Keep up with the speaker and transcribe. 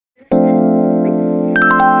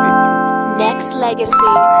Nexxlegacy.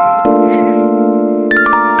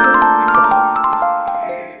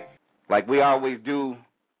 Like we always do,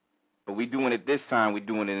 but we doing it this time. We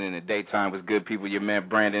doing it in the daytime. What's good, people? Your man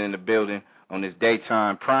Brandon in the building on this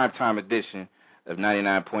daytime, primetime edition of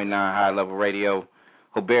 99.9 High Level Radio.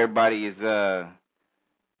 Hope everybody is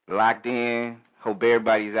locked in. Hope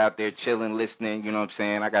everybody's out there chilling, listening. You know what I'm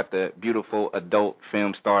saying? I got the beautiful adult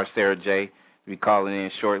film star Sarah J. Be calling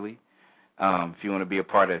in shortly. If you want to be a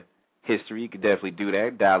part of history, you can definitely do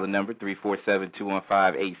that. Dial the number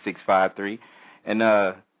 347-215-8653. And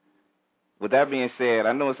with that being said,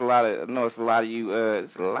 I know it's a lot of you.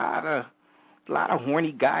 It's a lot of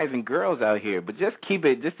horny guys and girls out here. But just to keep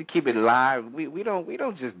it live. We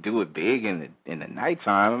don't just do it big in the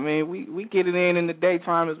nighttime. I mean, we get it in the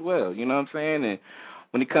daytime as well. You know what I'm saying? And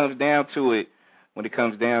when it comes down to it,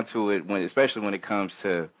 especially when it comes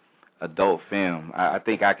to adult film, I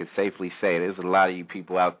think I could safely say there's a lot of you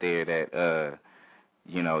people out there that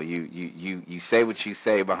you say what you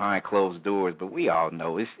say behind closed doors, but we all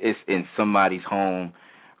know it's in somebody's home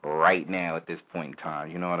right now at this point in time.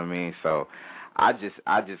 You know what I mean? So I just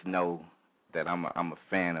know that I'm a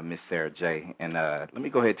fan of Miss Sarah J. And let me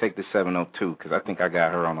go ahead and take this 702 because I think I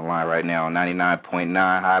got her on the line right now on 99.9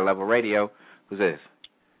 High Level Radio. Who's this?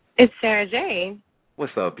 It's Sarah J.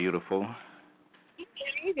 What's up, beautiful? How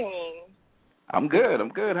are you doing? I'm good.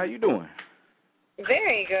 How you doing?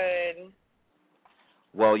 Very good.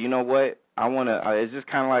 Well, you know what? I wanna. It's just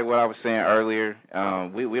kind of like what I was saying earlier.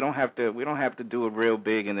 We don't have to do it real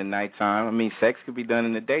big in the nighttime. I mean, sex could be done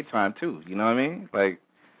in the daytime too. You know what I mean? Like,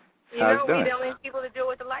 how it's done. We the only people to do it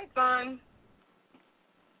with the lights on.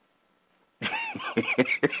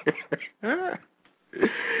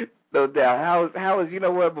 No doubt. How is you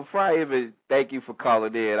know what? Before I even thank you for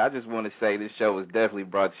calling in, I just want to say this show was definitely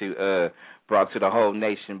brought to the whole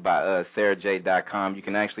nation by SarahJ.com. You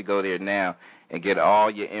can actually go there now and get all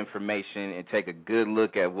your information and take a good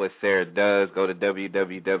look at what Sarah does. Go to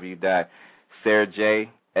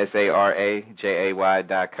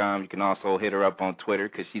www.sarahjay.com. You can also hit her up on Twitter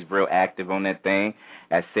because she's real active on that thing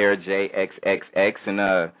at SarahJXXX.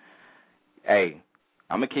 And hey,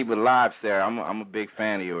 I'm gonna keep it live, Sarah. I'm a big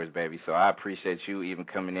fan of yours, baby. So I appreciate you even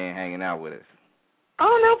coming in, hanging out with us.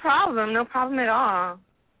 Oh, no problem at all.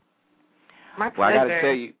 My pleasure. Well,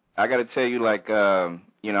 I gotta tell you, like,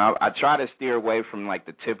 I try to steer away from like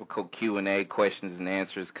the typical Q&A questions and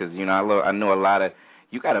answers because I know a lot of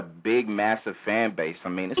you got a big, massive fan base. I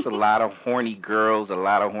mean, it's a lot of horny girls, a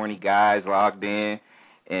lot of horny guys logged in,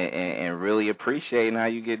 and really appreciating how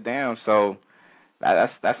you get down. So.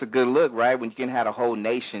 That's a good look, right? When you can have a whole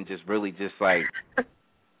nation just really just like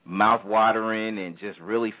mouth-watering and just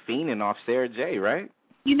really fiending off Sarah J, right?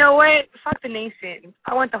 You know what? Fuck the nation.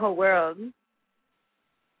 I want the whole world.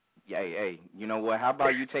 Yeah, hey, you know what? How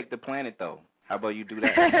about you take the planet, though? How about you do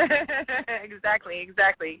that? Exactly.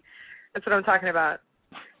 That's what I'm talking about.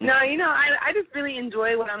 No, I just really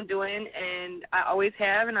enjoy what I'm doing, and I always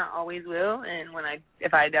have, and I always will. And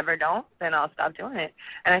if I ever don't, then I'll stop doing it.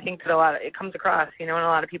 And I think that it comes across, and a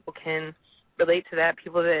lot of people can relate to that.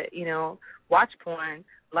 People that watch porn,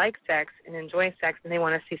 like sex, and enjoy sex, and they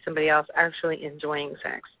want to see somebody else actually enjoying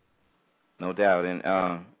sex. No doubt, and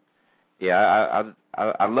I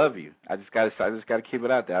love you. I just gotta keep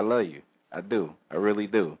it out there. I love you. I do. I really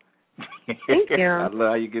do. Thank you. I love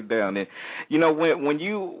how you get down. And when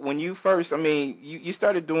you first, I mean, you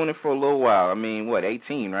started doing it for a little while. I mean, what,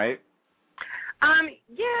 18, right?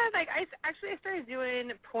 Yeah, like I started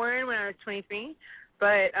doing porn when I was 23,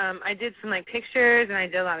 but I did some like pictures and I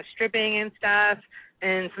did a lot of stripping and stuff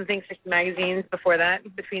and some things for some magazines before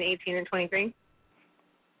that, between 18 and 23.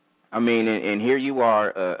 I mean, and here you are,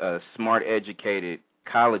 a smart, educated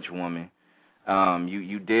college woman.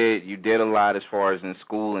 You did a lot as far as in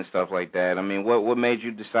school and stuff like that. I mean, what made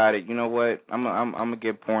you decide, you know what, I'm gonna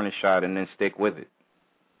give porn a shot and then stick with it?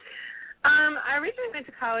 I originally went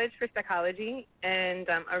to college for psychology, and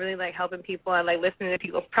I really like helping people. I like listening to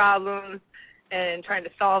people's problems and trying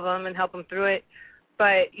to solve them and help them through it.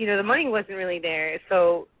 But the money wasn't really there.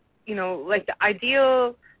 So like the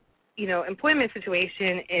ideal employment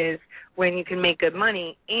situation is when you can make good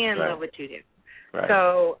money and love what you do. Right.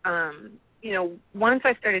 So once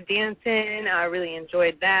I started dancing, I really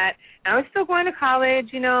enjoyed that. And I was still going to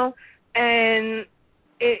college, and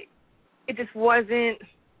it just wasn't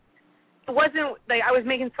like I was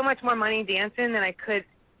making so much more money dancing than I could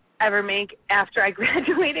ever make after I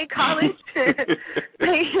graduated college. That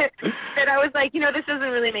I was like, this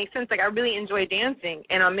doesn't really make sense. Like, I really enjoy dancing,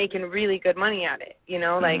 and I'm making really good money at it,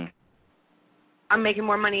 like I'm making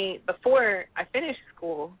more money before I finish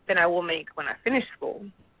school than I will make when I finish school.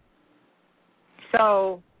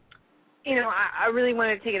 So you know, I really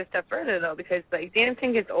wanted to take it a step further, though, because, like,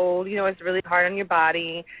 dancing gets old. You know, it's really hard on your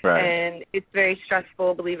body, Right. and it's very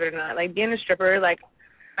stressful, believe it or not. Like, being a stripper, like,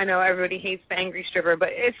 I know everybody hates the angry stripper, but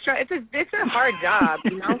it's a hard job,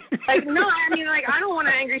 you know? Like, no, I mean, like, I don't want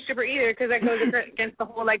an angry stripper either because that goes against the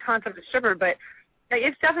whole, like, concept of stripper, but like,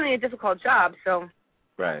 it's definitely a difficult job, so,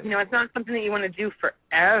 Right. you know, it's not something that you want to do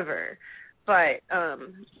forever, but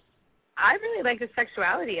I really like the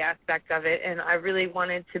sexuality aspect of it, and I really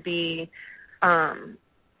wanted to be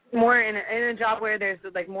more in a job where there's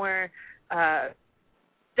like more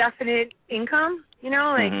definite income, you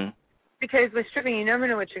know, like because with stripping you never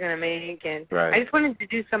know what you're gonna make, and Right. I just wanted to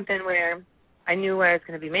do something where I knew what I was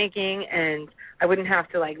gonna be making, and I wouldn't have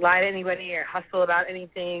to like lie to anybody or hustle about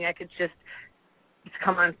anything. I could just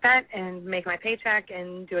come on set and make my paycheck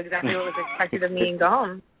and do exactly what was expected of me and go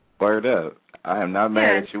home. Word up. I am not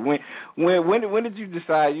mad at you. When did you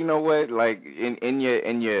decide, you know what, like in your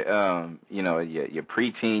you know, your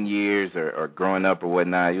preteen years or growing up or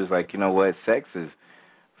whatnot, you was like, you know what, sex is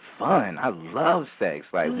fun. I love sex.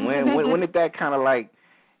 Like when did that kind of like,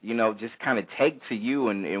 you know, just kind of take to you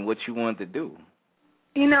and what you wanted to do?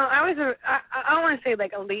 You know, I don't want to say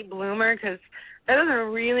like a late bloomer because that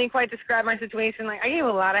doesn't really quite describe my situation. Like I gave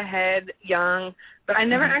a lot of head young, but I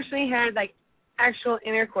never actually had like actual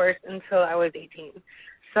intercourse until I was 18.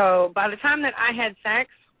 So by the time that I had sex,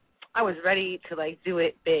 I was ready to like do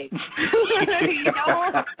it big. You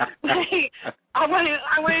know, like I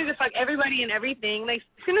wanted to fuck everybody and everything. Like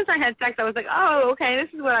as soon as I had sex, I was like, oh, okay, this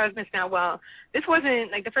is what I was missing out. Well, this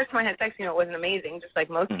wasn't like the first time I had sex. You know, it wasn't amazing, just like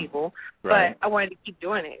most people. Right. But I wanted to keep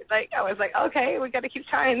doing it. Like I was like, okay, we got to keep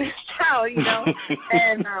trying this out, you know.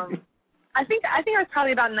 And I think I was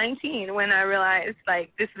probably about 19 when I realized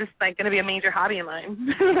like this is like going to be a major hobby of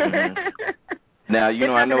mine. Now, you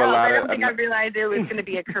know, I know a lot of... I don't think I realized it was going to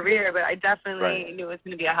be a career, but I definitely knew it was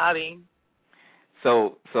going to be a hobby.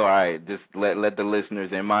 So all right, just let the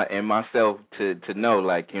listeners and myself to know,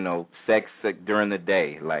 like, you know, sex during the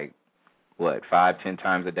day, like, what, 5-10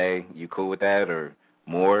 times a day? You cool with that or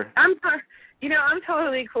more? I'm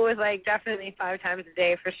totally cool with like definitely 5 times a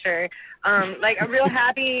day for sure. Like a real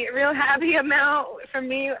happy amount for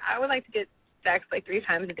me. I would like to get sex like 3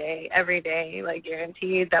 times a day, every day, like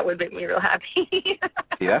guaranteed. That would make me real happy.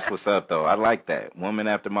 See, that's what's up though. I like that. Woman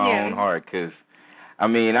after my own heart, because I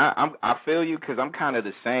mean, I feel you because I'm kind of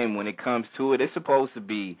the same when it comes to it. It's supposed to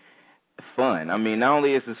be fun. I mean, not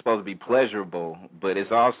only is it supposed to be pleasurable, but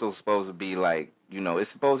it's also supposed to be like, you know,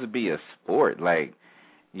 it's supposed to be a sport. Like,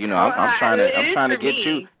 you know, I'm trying to get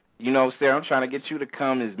you, you know, Sarah, I'm trying to get you to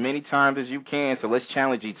come as many times as you can. So let's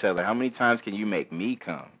challenge each other. How many times can you make me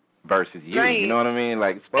come versus you? Right. You know what I mean?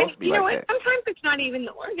 Like, it's supposed to be like that. Sometimes it's not even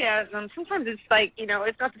the orgasm. Sometimes it's like, you know,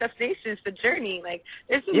 it's not the destination, it's the journey. Like,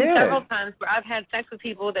 there's been several times where I've had sex with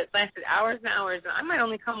people that lasted hours and hours, and I might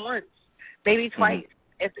only come once, maybe twice.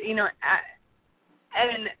 If you know,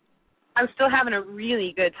 and I'm still having a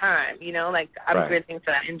really good time, you know, like I'm doing things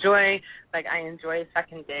that I enjoy. Like I enjoy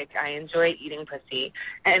sucking dick. I enjoy eating pussy.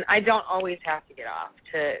 And I don't always have to get off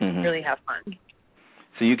to really have fun.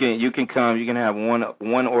 So you can come, you can have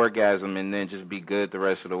one orgasm and then just be good the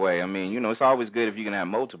rest of the way. I mean, you know, it's always good if you can have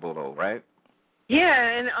multiple though, right?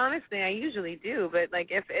 Yeah, and honestly, I usually do. But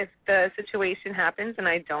like if the situation happens and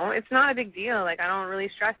I don't, it's not a big deal. Like I don't really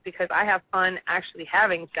stress because I have fun actually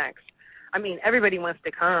having sex. I mean, everybody wants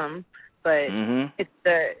to come, but it's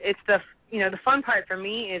the you know, the fun part for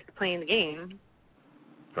me is playing the game.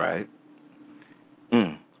 Right.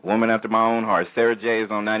 Woman after my own heart. Sarah J is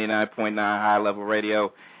on 99.9 High Level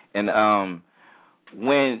Radio, and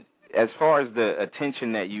when as far as the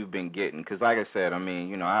attention that you've been getting, because like I said, I mean,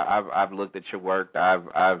 you know, I've looked at your work.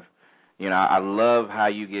 I've you know, I love how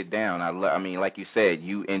you get down. I mean, like you said,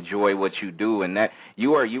 you enjoy what you do, and that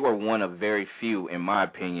you are one of very few, in my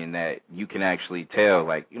opinion, that you can actually tell,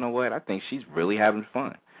 like, you know what, I think she's really having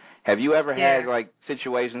fun. Have you ever had, like,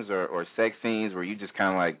 situations or sex scenes where you just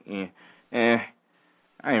kind of like,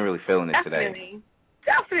 I ain't really feeling it today?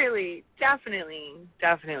 Definitely.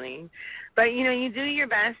 But, you know, you do your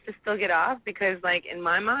best to still get off because, like, in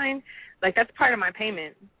my mind, like, that's part of my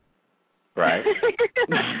payment. Right.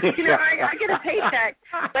 You know, I get a paycheck,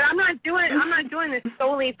 but I'm not doing this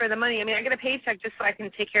solely for the money. I mean, I get a paycheck just so I can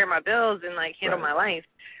take care of my bills and, like, handle my life.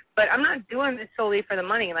 But I'm not doing this solely for the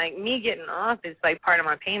money. Like, me getting off is, like, part of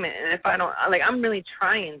my payment. And if I don't, like, I'm really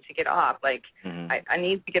trying to get off. Like, I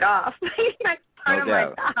need to get off. That's part of my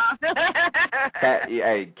job.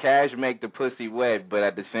 Hey, cash make the pussy wet, but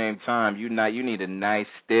at the same time, you need a nice,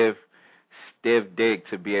 stiff dick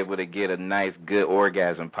to be able to get a nice, good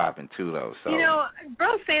orgasm popping, too, though. So, you know,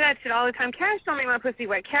 girls say that shit all the time. Cash don't make my pussy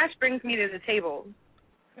wet. Cash brings me to the table.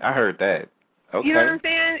 I heard that. Okay. You know what I'm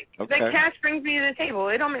saying? Okay. Like, cash brings me to the table.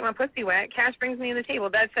 It don't make my pussy wet. Cash brings me to the table.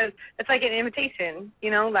 That says, it's like an invitation, you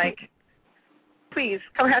know, like, please,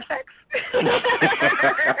 come have sex.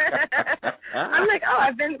 I'm like, oh,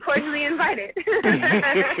 I've been cordially invited.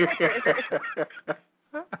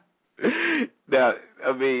 Now,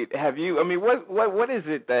 I mean, what is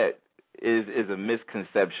it that is a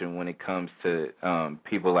misconception when it comes to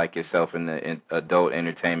people like yourself in the adult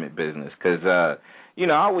entertainment business? Because, I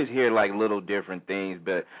always hear, like, little different things,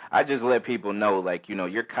 but I just let people know, like,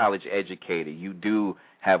 you're college educated. You do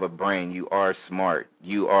have a brain. You are smart.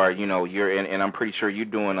 You are, you're in, and I'm pretty sure you're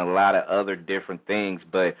doing a lot of other different things.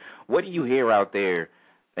 But what do you hear out there,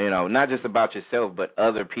 not just about yourself, but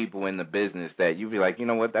other people in the business that you be like, you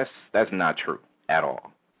know what, that's not true at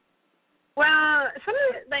all? Well, some of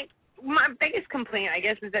the, like, my biggest complaint, I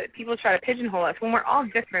guess, is that people try to pigeonhole us when we're all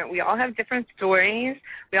different. We all have different stories.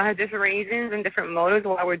 We all have different reasons and different motives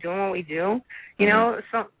why we're doing what we do. You know,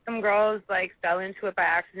 some girls, like, fell into it by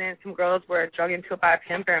accident. Some girls were drug into it by a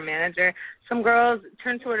pimp or a manager. Some girls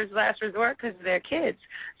turn to it as last resort because of their kids.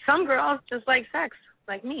 Some girls just like sex,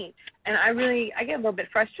 like me. And I get a little bit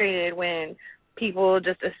frustrated when people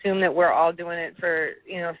just assume that we're all doing it for,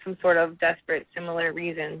 some sort of desperate, similar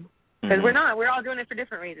reason. Because we're not. We're all doing it for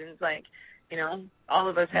different reasons. Like, all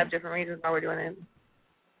of us have different reasons why we're doing it.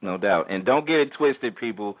 No doubt. And don't get it twisted,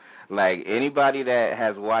 people. Like, anybody that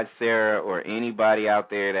has watched Sarah or anybody out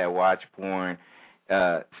there that watch porn,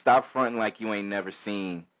 stop fronting like you ain't never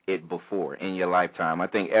seen it before in your lifetime. I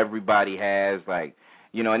think everybody has, like,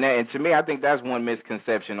 and to me, I think that's one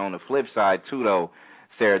misconception on the flip side, too, though,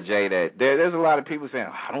 Sarah J., that there's a lot of people saying,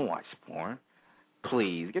 I don't watch porn.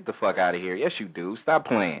 Please, get the fuck out of here. Yes, you do. Stop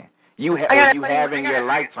playing. You have in your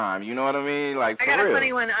lifetime, you know what I mean? Like, for real. I got a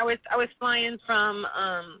funny one. I was flying from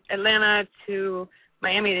Atlanta to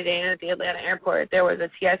Miami today, and at the Atlanta airport, there was a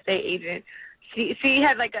TSA agent. She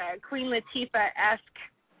had like a Queen Latifah-esque,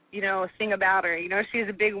 thing about her. She's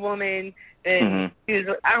a big woman, and she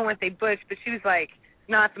was, I don't want to say butch, but she was like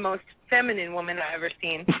not the most feminine woman I've ever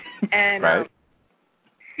seen. And right.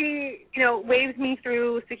 She, waves me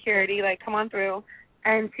through security, like, come on through.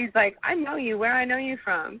 And she's like, I know you. Where I know you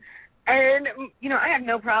from? And, I have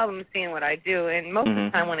no problem saying what I do. And most of the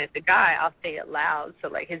time when it's a guy, I'll say it loud so,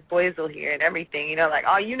 like, his boys will hear and everything. Like,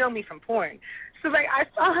 oh, you know me from porn. So, like, I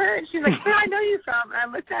saw her, and she's like, where I know you from? And I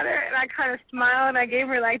looked at her, and I kind of smiled, and I gave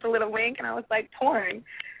her, like, the little wink, and I was like, porn.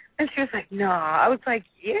 And she was like, no. I was like,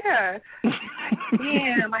 yeah. She's like,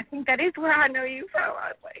 damn, I think that is where I know you from. I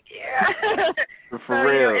was like, yeah. For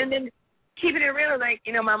real. And then keeping it real, like,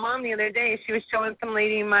 my mom the other day, she was showing some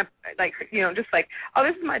lady just like, oh,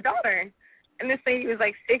 this is my daughter. And this lady was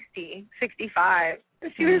like 60, 65.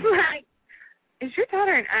 And she was like, is your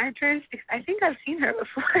daughter an actress? Because I think I've seen her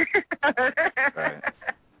before.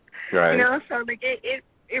 Right. So like it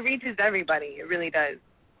reaches everybody. It really does.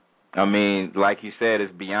 I mean, like you said,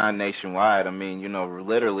 it's beyond nationwide. I mean,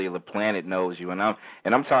 literally the planet knows you. And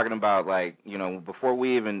I'm talking about, like, before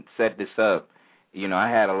we even set this up, I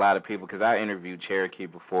had a lot of people, because I interviewed Cherokee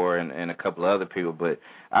before and a couple of other people, but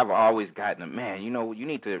I've always gotten them, man, you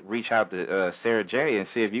need to reach out to Sarah J. and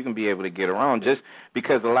see if you can be able to get around, just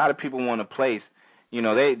because a lot of people want to place,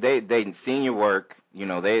 they seen your work,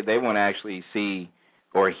 they want to actually see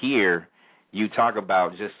or hear you talk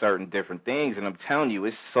about just certain different things, and I'm telling you,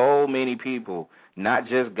 it's so many people, not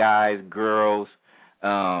just guys, girls,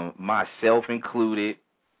 myself included,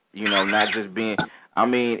 not just being, I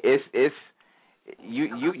mean, it's,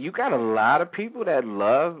 you got a lot of people that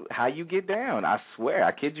love how you get down. I swear,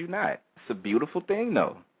 I kid you not. It's a beautiful thing,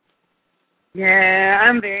 though. Yeah,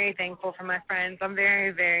 I'm very thankful for my friends. I'm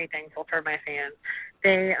very, very thankful for my fans.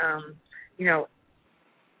 They,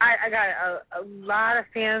 I got a lot of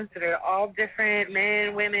fans that are all different,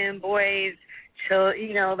 men, women, boys,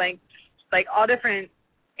 like all different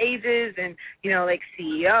ages, and, like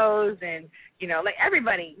CEOs and, like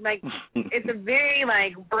everybody. Like, it's a very,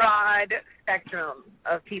 like, broad spectrum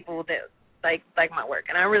of people that like my work,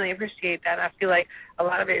 and I really appreciate that. I feel like a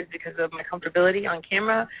lot of it is because of my comfortability on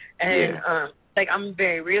camera, and like, I'm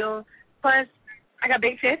very real. Plus, I got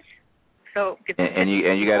big tits, so and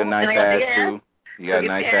you got a nice ass too. You got a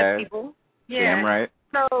nice ass. People. Yeah. Damn right.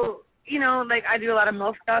 So, like, I do a lot of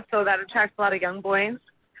MILF stuff, so that attracts a lot of young boys,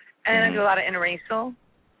 and I do a lot of interracial.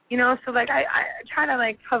 So, like, I try to,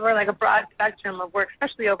 like, cover, like, a broad spectrum of work,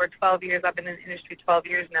 especially over 12 years. I've been in the industry 12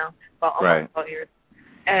 years now. Well, almost 12 years.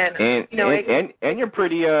 And you're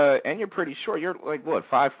pretty short. You're, like, what,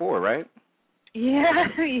 5'4", right? Yeah,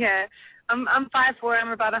 yeah. I'm 5'4".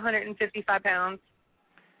 I'm about 155 pounds.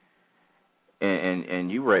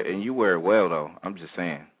 And you wear it well, though. I'm just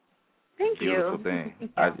saying. Thank Beautiful you. thing.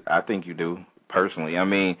 I think you do personally. I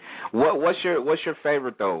mean, what's your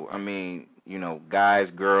favorite though? I mean, you know,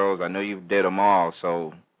 guys, girls. I know you did them all.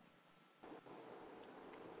 So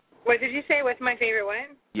What did you say? What's my favorite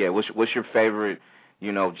one? yeah, what's your favorite?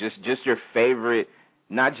 You know, just your favorite,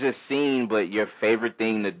 not just scene, but your favorite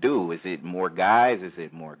thing to do. Is it more guys? Is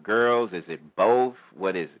it more girls? Is it both?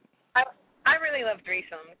 What is it? I really love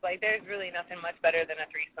threesomes. Like, there's really nothing much better than a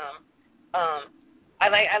threesome. I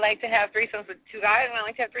like to have threesomes with two guys, and I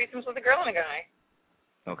like to have threesomes with a girl and a guy.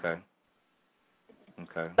 Okay.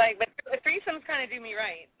 Okay. Like, but threesomes kind of do me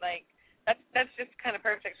right. Like, that's just kind of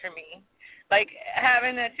perfect for me. Like,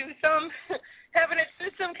 having a twosome, having a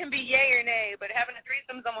twosome can be yay or nay, but having a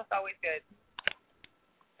threesome is almost always good.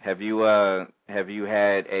 Have you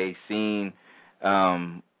had a scene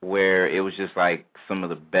where it was just like some of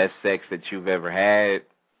the best sex that you've ever had?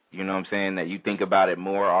 You know what I'm saying? That you think about it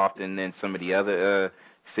more often than some of the other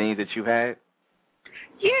scenes that you had?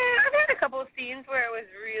 Yeah, I've had a couple of scenes where it was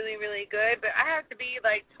really, really good, but I have to be,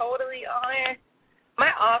 like, totally honest.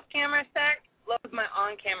 My off-camera sex blows my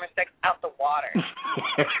on-camera sex out the water.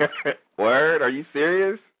 Word? Are you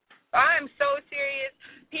serious? I'm so serious.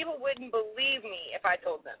 People wouldn't believe me if I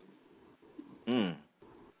told them.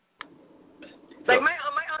 Like, my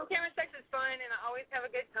on-camera sex is fun, and I always have a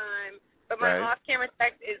good time, but my off-camera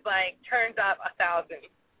sex is, like, turns up 1,000.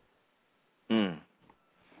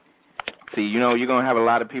 See, you know, you're going to have a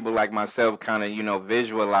lot of people like myself kind of, you know,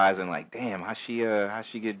 visualizing like, damn, how she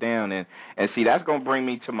get down? And see, that's going to bring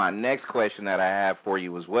me to my next question that I have for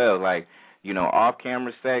you as well. Like, you know,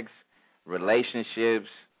 off-camera sex, relationships,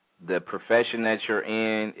 the profession that you're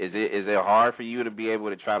in, is it hard for you to be able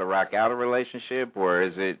to try to rock out a relationship, or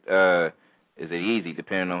is it easy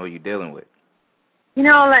depending on who you're dealing with? You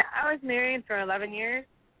know, like, I was married for 11 years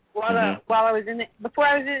while I was before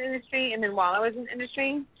I was in the industry, and then while I was in the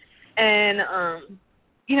industry. And,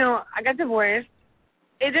 you know, I got divorced.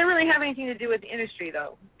 It didn't really have anything to do with the industry,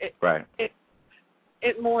 though. It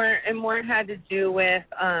more had to do with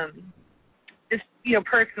just, you know,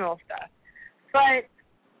 personal stuff. But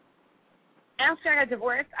after I got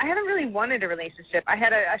divorced, I haven't really wanted a relationship. I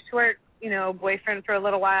had a short, you know, boyfriend for a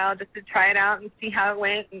little while just to try it out and see how it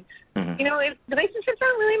went. And, you know, relationships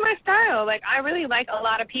aren't really my style. Like, I really like a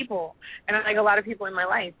lot of people, and I like a lot of people in my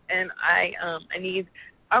life. And I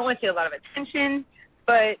don't want to say a lot of attention,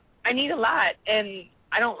 but I need a lot, and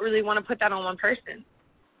I don't really want to put that on one person.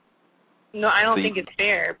 No, I don't think it's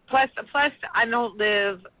fair. Plus, I don't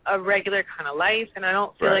live a regular kind of life, and I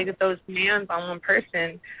don't feel like if those demands on one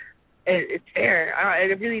person, it's fair. I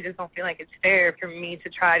really just don't feel like it's fair for me to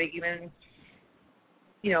try to even,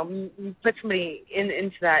 you know, put somebody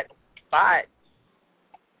into that spot.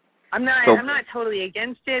 I'm not totally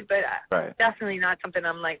against it, but definitely not something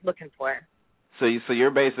I'm, like, looking for. So you're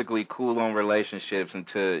basically cool on relationships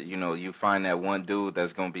until, you know, you find that one dude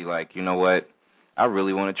that's going to be like, you know what, I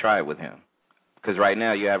really want to try it with him. Because right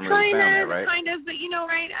now you haven't really found that, right? Kind of, but, you know,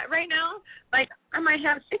 right now, like, I might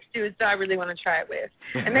have 6 dudes that I really want to try it with.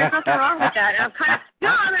 And there's nothing wrong with that. And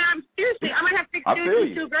I'm seriously, I might have 6 dudes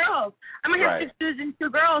and 2 girls. I might have 6 dudes and 2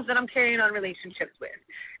 girls that I'm carrying on relationships with.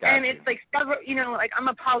 And it's like several, you know, like, I'm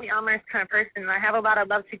a polyamorous kind of person, and I have a lot of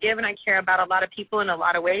love to give, and I care about a lot of people in a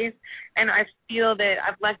lot of ways. And I feel that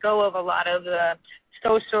I've let go of a lot of the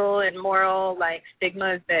social and moral, like,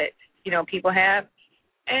 stigmas that, you know, people have.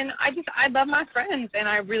 And I love my friends, and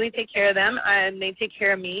I really take care of them, and they take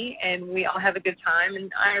care of me, and we all have a good time,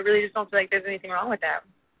 and I really just don't feel like there's anything wrong with that.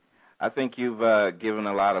 I think you've given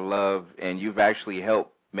a lot of love, and you've actually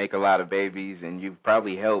helped make a lot of babies, and you've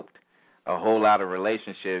probably helped a whole lot of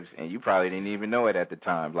relationships, and you probably didn't even know it at the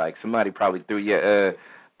time. Like, somebody probably threw your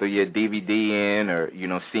DVD in, or, you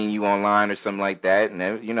know, seen you online or something like that,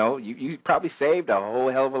 and, you know, you probably saved a whole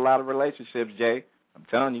hell of a lot of relationships, Jay. I'm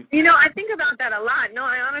telling you. You know, I think about that a lot. No,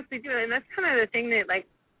 I honestly do. And that's kind of the thing that, like,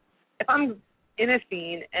 if I'm in a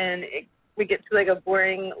scene and we get to, like, a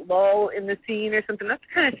boring lull in the scene or something, that's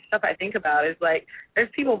the kind of stuff I think about is, like, there's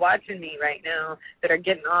people watching me right now that are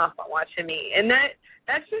getting off on watching me. And that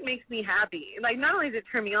shit makes me happy. Like, not only does it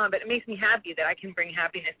turn me on, but it makes me happy that I can bring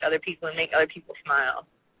happiness to other people and make other people smile.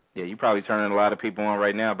 Yeah, you're probably turning a lot of people on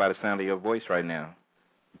right now by the sound of your voice right now.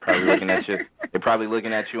 Probably looking at you. They're probably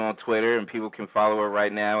looking at you on Twitter, and people can follow her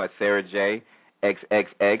right now at Sarah J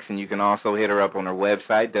XXX, and you can also hit her up on her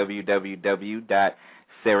website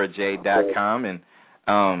www.sarahj.com. And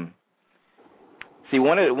see,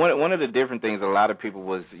 one of the different things a lot of people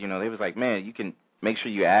was, you know, they was like, man, you can make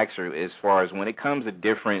sure you ask her as far as when it comes to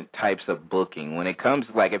different types of booking. When it comes,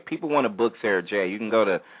 like, if people want to book Sarah J, you can go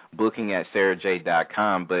to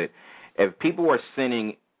booking@sarahj.com. But if people are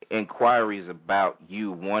sending inquiries about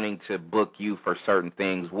you wanting to book you for certain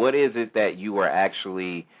things, what is it that you are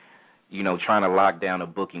actually, trying to lock down a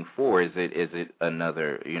booking for? Is it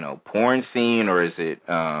another, porn scene, or is it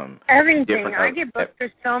everything? I get booked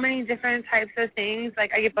for so many different types of things.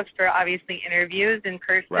 Like, I get booked for, obviously, interviews in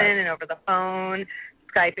person and over the phone,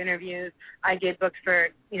 Skype interviews. I get booked for,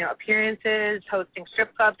 appearances, hosting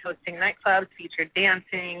strip clubs, hosting nightclubs, featured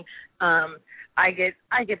dancing. I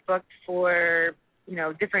get booked for,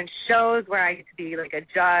 different shows where I get to be like a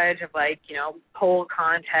judge of pole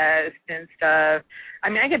contests and stuff. I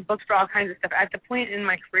mean, I get booked for all kinds of stuff. At the point in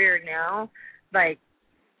my career now, like,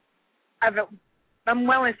 I'm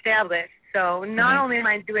well established. So not only am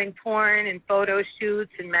I doing porn and photo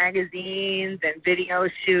shoots and magazines and video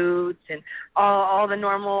shoots and all the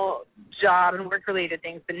normal job and work-related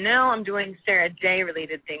things, but now I'm doing Sarah J.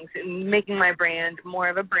 related things and making my brand more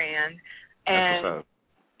of a brand and,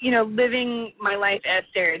 living my life as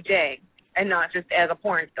Sarah J. and not just as a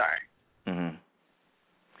porn star. Mm-hmm.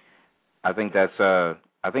 I think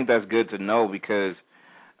that's good to know, because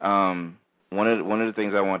one of the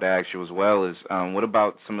things I wanted to ask you as well is, what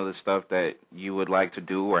about some of the stuff that you would like to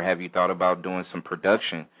do, or have you thought about doing some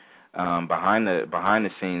production behind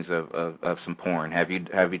the scenes of some porn? Have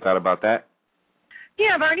you thought about that?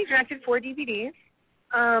 Yeah, I've already directed 4 DVDs.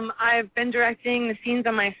 I've been directing the scenes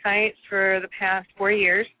on my site for the past 4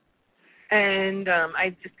 years, and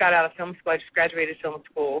I just got out of film school. I just graduated film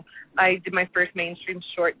school. I did my first mainstream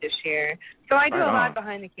short this year. So I do a lot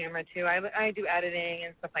behind the camera, too. I do editing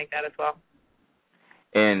and stuff like that as well.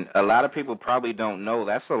 And a lot of people probably don't know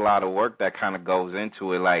that's a lot of work that kind of goes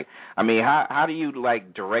into it. Like, I mean, how do you,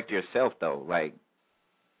 direct yourself, though? Like,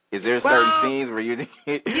 is there certain scenes where you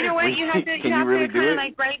know what, you have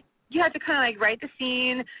to kind of write the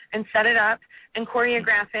scene and set it up and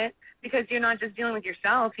choreograph it, because you're not just dealing with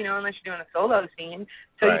yourself, unless you're doing a solo scene.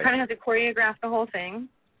 So you kind of have to choreograph the whole thing.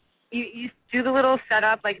 You do the little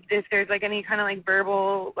setup, like if there's any kind of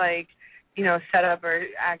verbal setup or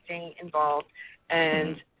acting involved,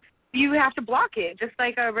 and you have to block it just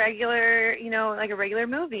like a regular, like a regular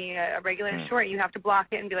movie, a regular short. You have to block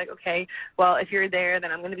it and be like, okay, well, if you're there,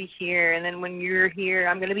 then I'm going to be here, and then when you're here,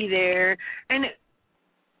 I'm going to be there. And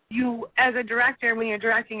you, as a director, when you're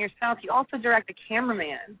directing yourself, you also direct the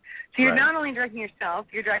cameraman. So you're not only directing yourself,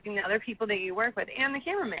 you're directing the other people that you work with and the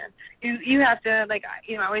cameraman. You have to, I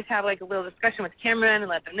always have, a little discussion with the cameraman and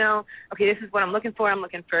let them know, okay, this is what I'm looking for. I'm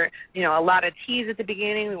looking for, a lot of tease at the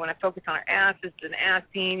beginning. We want to focus on our ass. This is an ass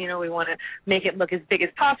scene. We want to make it look as big as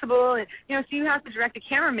possible. And, so you have to direct the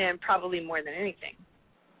cameraman probably more than anything.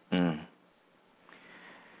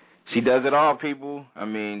 She does it all, people. I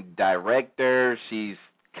mean, director, she's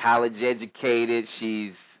college educated,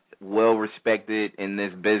 she's well respected in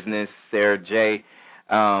this business. Sarah J.,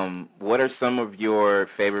 what are some of your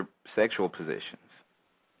favorite sexual positions?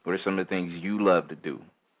 What are some of the things you love to do?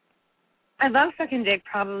 I love sucking dick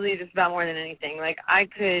probably just about more than anything. I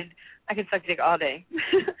could suck dick all day.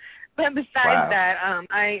 But besides that,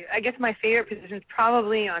 I guess my favorite position is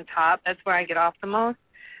probably on top. That's where I get off the most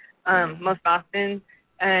often.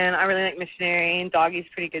 And I really like missionary, and doggy's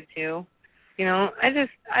pretty good too.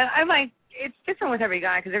 I like, it's different with every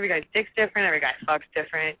guy, because every guy's dick's different, every guy fucks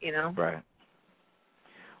different, Right.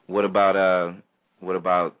 What about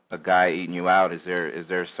a guy eating you out? Is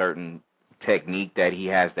there a certain technique that he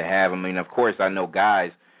has to have? I mean, of course, I know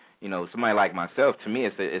guys, somebody like myself, to me,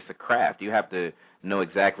 it's a craft. You have to know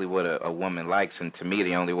exactly what a woman likes, and to me,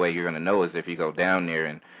 the only way you're going to know is if you go down there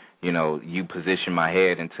and, you position my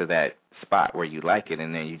head into that spot where you like it,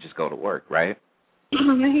 and then you just go to work, right?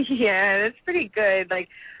 Yeah, that's pretty good. I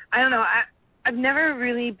don't know. I've never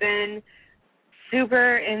really been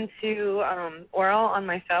super into oral on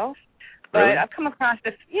myself, but really? I've come across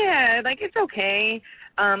this. Yeah, it's okay.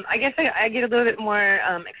 I guess I get a little bit more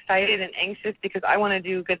excited and anxious because I want to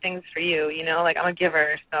do good things for you. I'm a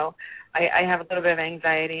giver, so I have a little bit of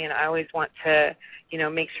anxiety, and I always want to,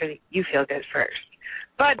 make sure that you feel good first.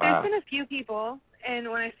 But there's been a few people, and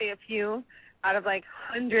when I say a few, out of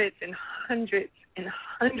hundreds and hundreds and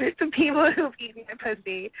hundreds of people who've eaten my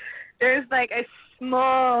pussy, there's a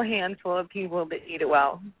small handful of people that eat it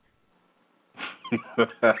well. You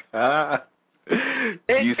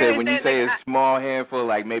say when you say a small handful,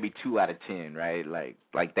 maybe 2 out of 10, right?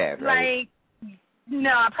 Like that, right?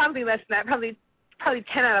 No, probably less than that. Probably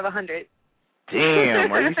 10 out of 100.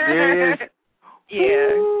 Damn, are you serious?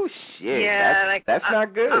 Yeah. Ooh, shit. Yeah, that's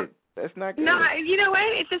not good. That's not good. No, you know what?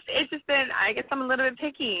 It's just been, I guess I'm a little bit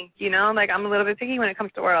picky, I'm a little bit picky when it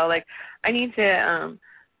comes to oral. I need to,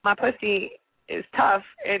 my pussy is tough,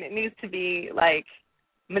 and it needs to be,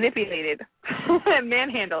 manipulated,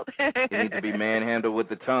 manhandled. It needs to be manhandled with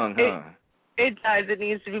the tongue, huh? It does. It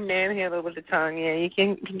needs to be manhandled with the tongue. Yeah, you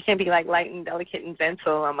can't be like light and delicate and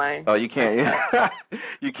gentle on my. Oh, you can't.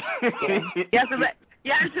 You can't.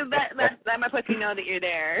 Yeah. So let my pussy know that you're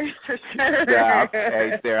there for sure. Yeah,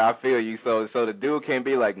 hey, Sarah, I feel you. So the dude can't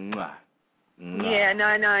be like, mwah. Yeah,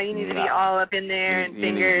 no, you need to be all up in there and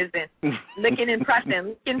fingers and licking and pressing,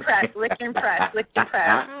 lick and press, lick and press, lick and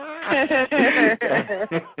press.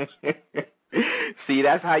 See,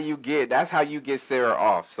 that's how you get Sarah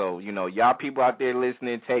off. So, y'all people out there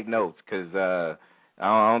listening, take notes, because I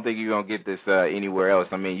don't think you're going to get this anywhere else.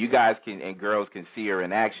 I mean, you guys and girls can see her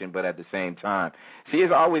in action, but at the same time, see,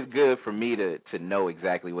 it's always good for me to know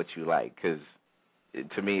exactly what you like, because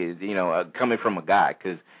to me, coming from a guy,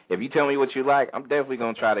 because if you tell me what you like, I'm definitely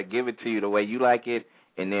going to try to give it to you the way you like it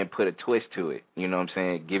and then put a twist to it. You know what I'm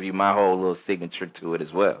saying? Give you my whole little signature to it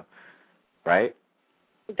as well. Right?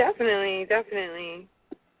 Definitely. That's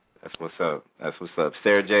what's up.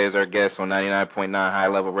 Sarah J is our guest on 99.9 High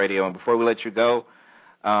Level Radio. And before we let you go,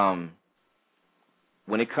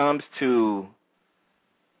 when it comes to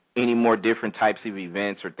any more different types of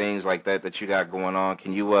events or things like that you got going on,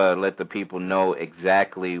 can you let the people know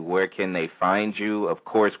exactly where can they find you? Of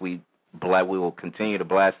course, we will continue to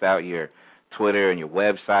blast out your Twitter and your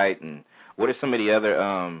website. And what are some of the other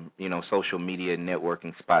social media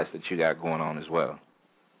networking spots that you got going on as well?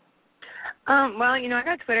 Well, I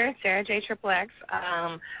got Twitter, Sarah J XXX.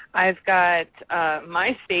 I've got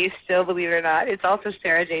MySpace still, believe it or not. It's also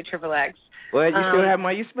Sarah J XXX. Well, you still have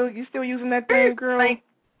you still using that thing, girl?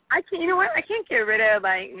 I can't. You know what? I can't get rid of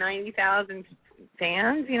 90,000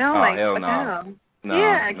 fans. Oh, hell no. Hell? No,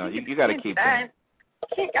 yeah, no, you got to keep that.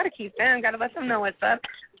 Got to keep them. Got to let them know what's up.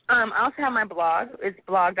 I also have my blog. It's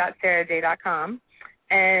blog.sarahj.com.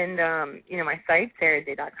 And, my site,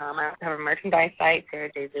 sarahj.com. I also have a merchandise site,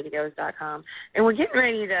 sarahjvideos.com. And we're getting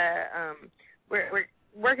ready to, we're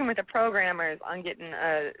working with the programmers on getting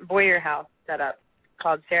a voyeur house set up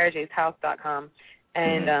called sarahjshouse.com.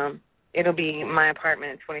 And it'll be my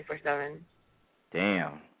apartment 24/7.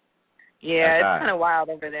 Damn. Yeah, it's kind of wild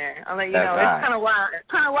over there. I'll let you know. It's kind of wild.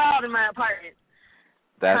 It's kind of wild in my apartment.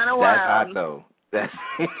 That's hot, though.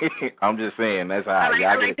 I'm just saying, that's hot.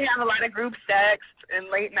 I like to have a lot of group sex and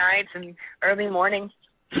late nights and early mornings.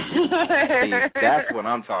 See, that's what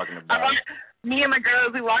I'm talking about. Me and my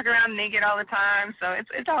girls, we walk around naked all the time, so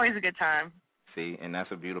it's always a good time. See, and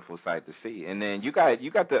that's a beautiful sight to see. And then you got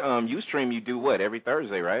the Ustream. You do what every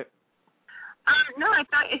Thursday, right? No,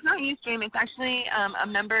 it's not Ustream. It's actually a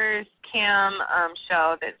members cam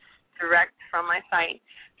show that's direct from my site.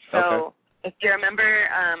 So. Okay. If you're a member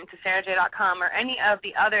to sarahj.com or any of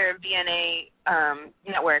the other VNA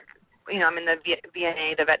network, I'm in the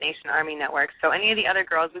VNA, the Vet Nation Army Network, so any of the other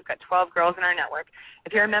girls, we've got 12 girls in our network.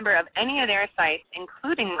 If you're a member of any of their sites,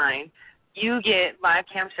 including mine, you get live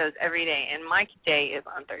cam shows every day, and my day is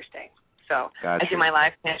on Thursday. So gotcha. I do my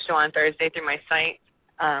live cam show on Thursday through my site,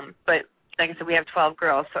 but like I said, we have 12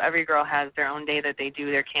 girls, so every girl has their own day that they do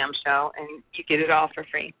their cam show, and you get it all for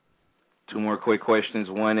free. Two more quick questions.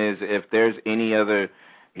 One is, if there's any other,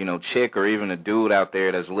 chick or even a dude out there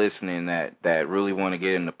that's listening that really want to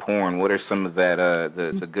get into porn, what are some of that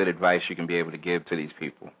the good advice you can be able to give to these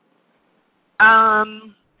people?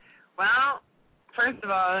 Well, first of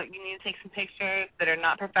all, you need to take some pictures that are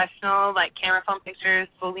not professional, like camera phone pictures,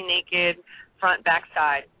 fully naked, front, back,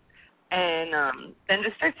 side. And then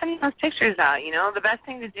just start sending those pictures out. The best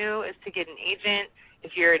thing to do is to get an agent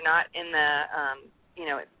if you're not in the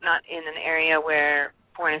not in an area where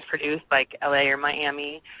porn is produced, like LA or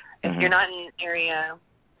Miami. If you're not in an area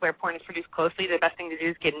where porn is produced closely, the best thing to do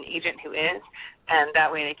is get an agent who is, and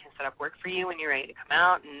that way they can set up work for you when you're ready to come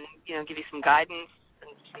out and, give you some guidance, and,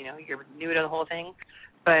 you're new to the whole thing.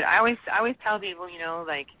 But I always tell people, if you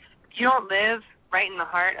don't live right in the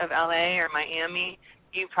heart of LA or Miami,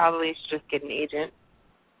 you probably should just get an agent.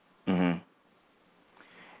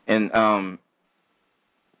 And,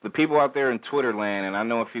 the people out there in Twitter land, and I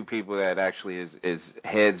know a few people that actually is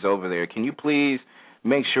heads over there, can you please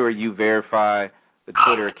make sure you verify the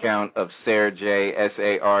Twitter account of Sarah J,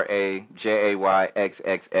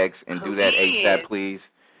 SarahJayXXX, and do that ASAP, please?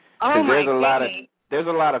 Oh, there's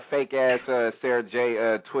a lot of fake ass Sarah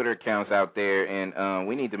J Twitter accounts out there, and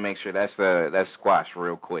we need to make sure that's squashed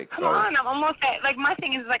real quick. Come on, I'm almost at my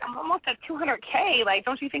thing is I'm almost at 200K.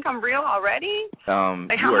 Don't you think I'm real already?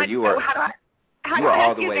 You are. You are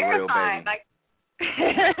all the way real, baby.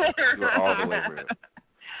 You are all the way real.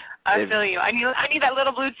 I feel you. I need that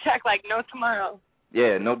little blue check no tomorrow.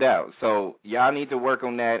 Yeah, no doubt. So y'all need to work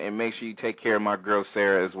on that and make sure you take care of my girl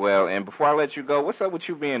Sarah as well. And before I let you go, what's up with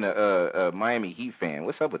you being a Miami Heat fan?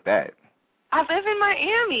 What's up with that? I live in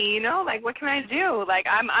Miami, you know, like what can I do? Like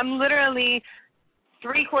I'm literally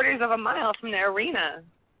 3/4 of a mile from the arena.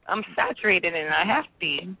 I'm saturated in it. I have to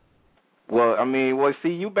be. Well, I mean,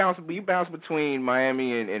 see, you bounce between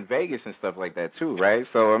Miami and Vegas and stuff like that too, right?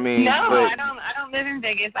 So I mean, No, but I don't live in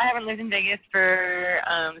Vegas. I haven't lived in Vegas for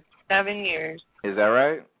 7 years. is that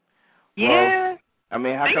right? Yeah. Well, I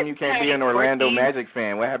mean, how Vegas come you can't be an is Orlando 14. Magic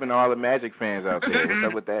fan? What happened to all the Magic fans out there? What's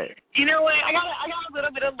up with that? You know what? I got a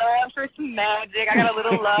little bit of love for some Magic. I got a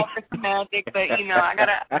little love for some Magic, but you know, I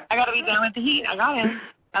gotta be down with the Heat. I got it.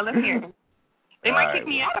 I live here. They might kick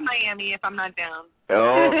me out of Miami if I'm not down.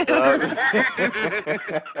 Oh,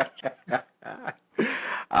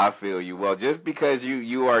 I feel you. Well, just because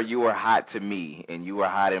you are hot to me and you are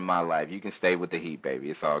hot in my life, you can stay with the Heat,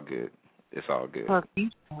 baby. It's all good. It's all good. Well,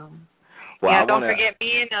 yeah, don't forget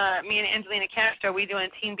me and Angelina Castro. We doing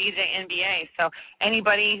Team BJ NBA. So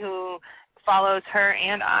anybody who follows her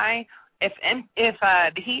and I, if the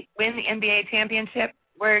Heat win the NBA championship,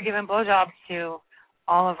 we're giving blowjobs to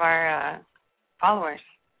all of our followers.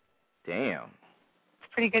 Damn.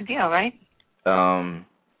 Pretty good deal, right?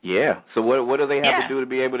 Yeah. So what do they have to do to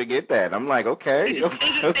be able to get that? I'm like, okay. They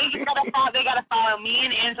gotta follow me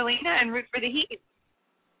and Angelina and root for the Heat.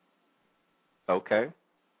 Okay.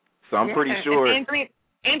 So I'm pretty sure.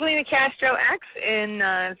 Angelina Castro X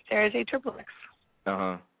and Sarah J Triple X.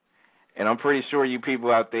 And I'm pretty sure you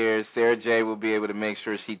people out there, Sarah J will be able to make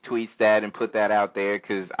sure she tweets that and put that out there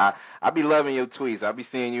because I be loving your tweets. I be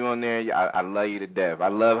seeing you on there. I love you to death. I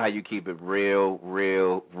love how you keep it real,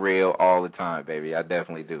 real, real all the time, baby. I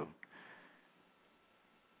definitely do.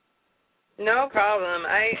 No problem.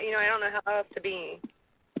 I don't know how else to be.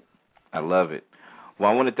 I love it.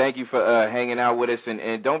 Well, I want to thank you for hanging out with us,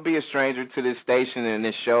 and don't be a stranger to this station and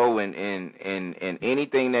this show and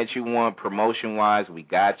anything that you want promotion-wise, we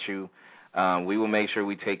got you. We will make sure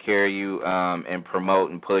we take care of you and promote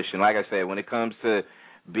and push. And like I said, when it comes to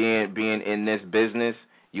being in this business,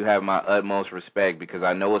 you have my utmost respect because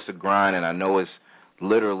I know it's a grind and I know it's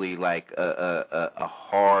literally like a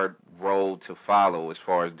hard road to follow as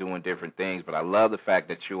far as doing different things. But I love the fact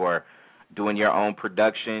that you are doing your own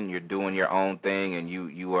production, you're doing your own thing, and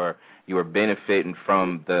you are benefiting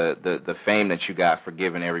from the fame that you got for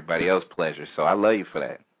giving everybody else pleasure. So I love you for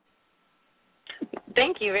that.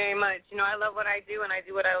 Thank you very much. You know, I love what I do, and I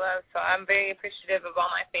do what I love, so I'm very appreciative of all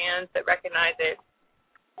my fans that recognize it.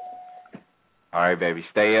 All right, baby.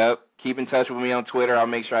 Stay up. Keep in touch with me on Twitter. I'll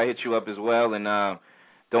make sure I hit you up as well, and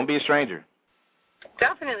don't be a stranger.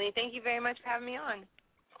 Definitely. Thank you very much for having me on.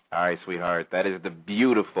 All right, sweetheart. That is the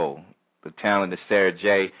talented Sarah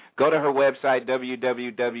J. Go to her website,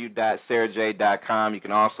 www.sarahj.com. You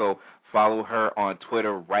can also follow her on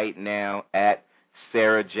Twitter right now at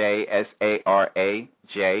Sarah J, SARAJ,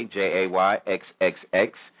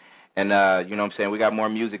 JAYXXX. And, you know what I'm saying, we got more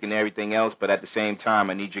music and everything else, but at the same time,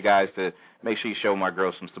 I need you guys to make sure you show my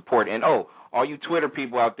girl some support. And, all you Twitter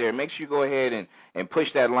people out there, make sure you go ahead and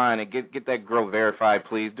push that line and get that girl verified,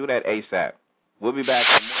 please. Do that ASAP. We'll be back.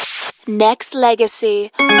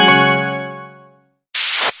 Nexxlegacy.